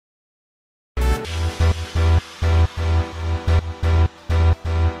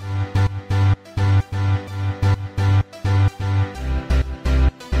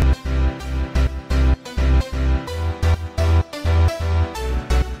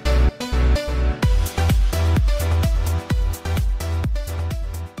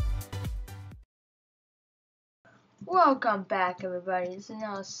Welcome back, everybody. This is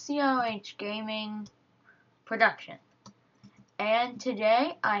now CRH Gaming production, and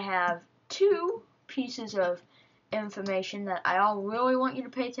today I have two pieces of information that I all really want you to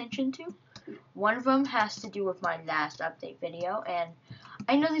pay attention to. One of them has to do with my last update video, and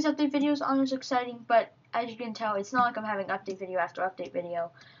I know these update videos aren't as exciting, but as you can tell, it's not like I'm having update video after update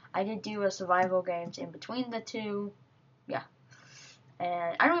video. I did do a survival games in between the two, yeah.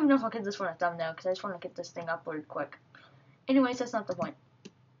 And I don't even know if I'll get this one a thumbnail, because I just want to get this thing uploaded quick. Anyways, that's not the point.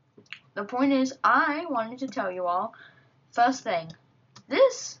 The point is, I wanted to tell you all, first thing,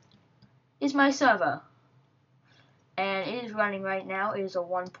 this is my server. And it is running right now. It is a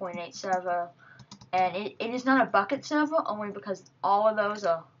 1.8 server. And it is not a bucket server, only because all of those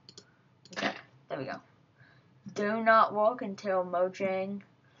are... Okay, there we go. Do not work until Mojang.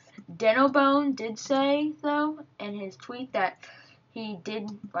 Denobone did say, though, in his tweet that he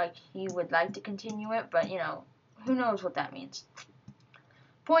would like to continue it, but, you know, who knows what that means.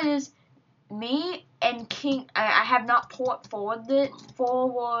 Point is, me and King, I have not forwarded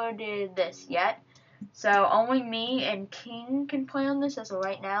this yet, so only me and King can play on this as of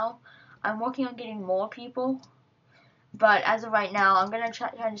right now. I'm working on getting more people, but as of right now, I'm gonna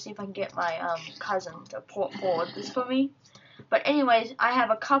try to see if I can get my cousin to port forward this for me. But anyways, I have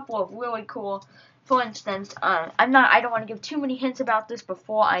a couple of really cool. For instance, I don't want to give too many hints about this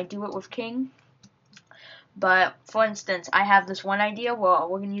before I do it with King. But, for instance, I have this one idea where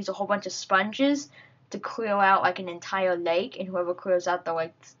we're going to use a whole bunch of sponges to clear out, like, an entire lake, and whoever clears out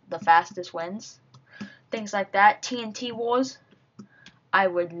the fastest wins. Things like that. TNT Wars. I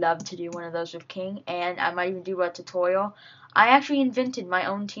would love to do one of those with King, and I might even do a tutorial. I actually invented my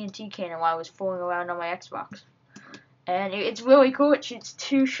own TNT cannon while I was fooling around on my Xbox. And it's really cool. It shoots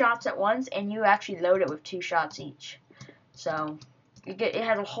 2 shots at once, and you actually load it with 2 shots each. So, it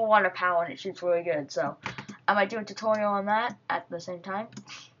has a whole lot of power, and it shoots really good, so... I might do a tutorial on that at the same time.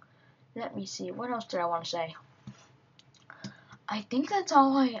 Let me see. What else did I want to say? I think that's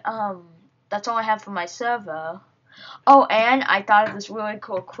all I have for my server. Oh, and I thought of this really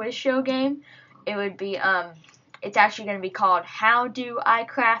cool quiz show game. It would be it's actually going to be called How Do I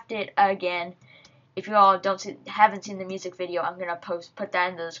Craft It Again? If you all haven't seen the music video, I'm going to put that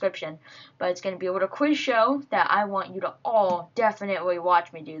in the description. But it's going to be a little quiz show that I want you to all definitely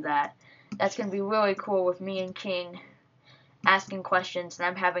watch me do that. That's going to be really cool with me and King asking questions, and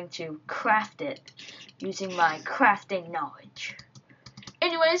I'm having to craft it using my crafting knowledge.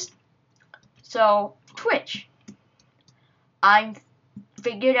 Anyways, so, Twitch. I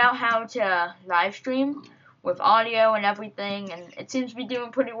figured out how to live stream with audio and everything, and it seems to be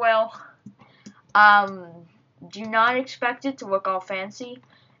doing pretty well. Do not expect it to look all fancy,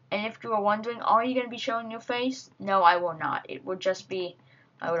 and if you are wondering, are you going to be showing your face? No, I will not. It will just be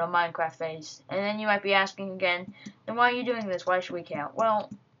my little Minecraft face. And then you might be asking again, then why are you doing this? Why should we care? Well,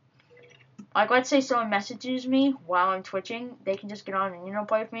 like, let's say someone messages me while I'm twitching, they can just get on and, you know,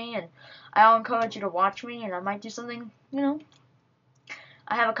 play with me, and I'll encourage you to watch me, and I might do something, you know.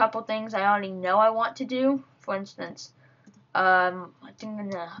 I have a couple things I already know I want to do. For instance, I want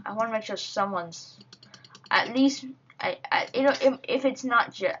to make sure someone's, at least, if it's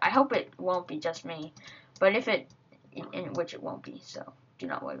not just, I hope it won't be just me, but if it, in which it won't be, so do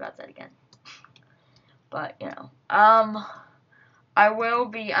not worry about that again. But, you know, I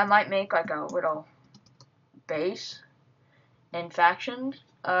might make, like, a little base in factions.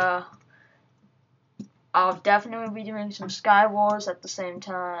 I'll definitely be doing some Sky Wars at the same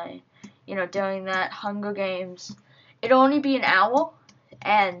time, you know, doing that, Hunger Games. It'll only be an hour,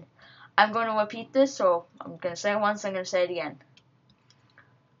 and I'm going to repeat this, so I'm going to say it once, I'm going to say it again.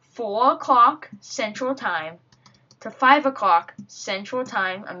 4 o'clock Central Time to 5 o'clock Central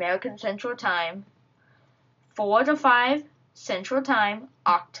Time, American Central Time, 4 to 5 Central Time,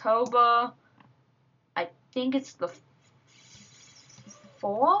 October, I think it's the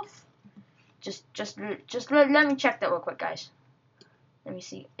 4th? Just let me check that real quick, guys. Let me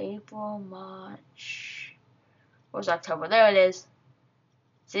see, April, March, what was October? There it is.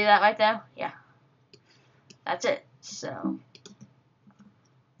 See that right there? Yeah. That's it. So,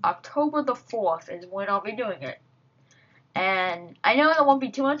 October the 4th is when I'll be doing it. And I know that won't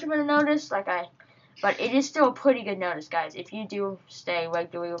be too much of a notice, but it is still a pretty good notice, guys, if you do stay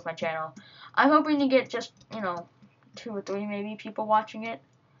regularly with my channel. I'm hoping to get just, you know, 2 or 3 maybe people watching it.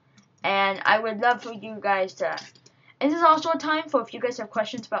 And I would love for you guys to. And this is also a time for if you guys have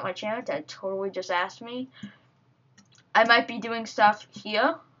questions about my channel to totally just ask me. I might be doing stuff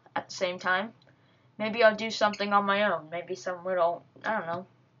here at the same time. Maybe I'll do something on my own. Maybe some little, I don't know,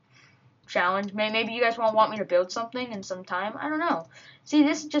 challenge. Maybe you guys won't want me to build something in some time. I don't know. See,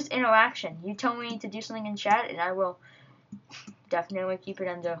 this is just interaction. You tell me to do something in chat, and I will definitely keep it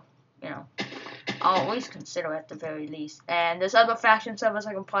under, you know, I'll always consider it at the very least. And there's other faction servers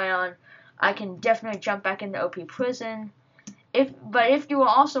I can play on. I can definitely jump back into OP Prison. But if you were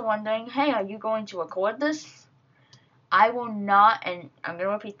also wondering, hey, are you going to record this? I will not, and I'm going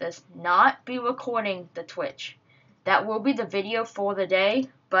to repeat this, not be recording the Twitch. That will be the video for the day,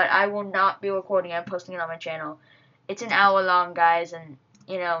 but I will not be recording it and posting it on my channel. It's an hour long, guys, and,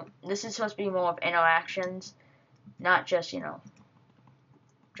 you know, this is supposed to be more of interactions, not just, you know,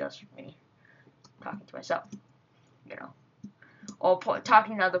 just me talking to myself, you know, or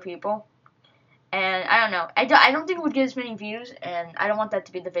talking to other people. And I don't know, I don't think it would get as many views, and I don't want that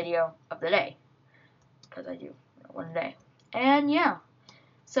to be the video of the day, because I do one a day. And yeah,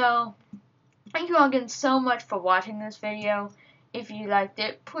 so thank you all again so much for watching this video. If you liked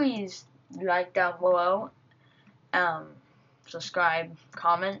it, please like down below, subscribe,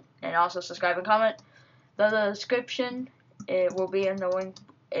 comment, and also subscribe and comment. The description, it will be in the link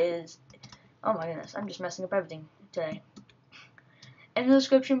is, oh my goodness, I'm just messing up everything today. In the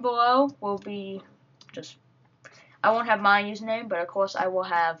description below will be just, I won't have my username, but of course I will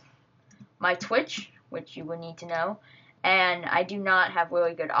have my Twitch, which you would need to know, and I do not have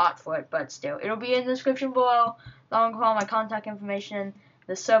really good art for it, but still, it'll be in the description below, along with all my contact information.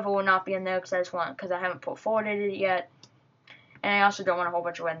 The server will not be in there because I haven't forwarded it yet, and I also don't want a whole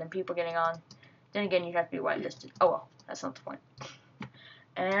bunch of random people getting on. Then again, you'd have to be whitelisted. Oh well, that's not the point.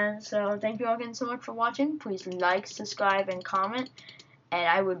 And so, thank you all again so much for watching. Please like, subscribe, and comment. And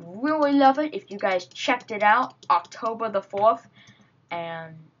I would really love it if you guys checked it out October the 4th,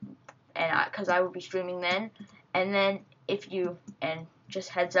 and because I will be streaming then. And then and just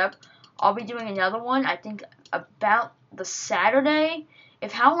heads up, I'll be doing another one, I think about the Saturday.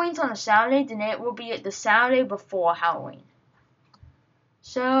 If Halloween's on a Saturday, then it will be the Saturday before Halloween.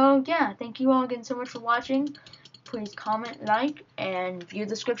 So yeah, thank you all again so much for watching. Please comment, like, and view the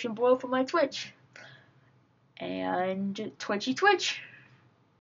description below for my Twitch. And Twitchy Twitch.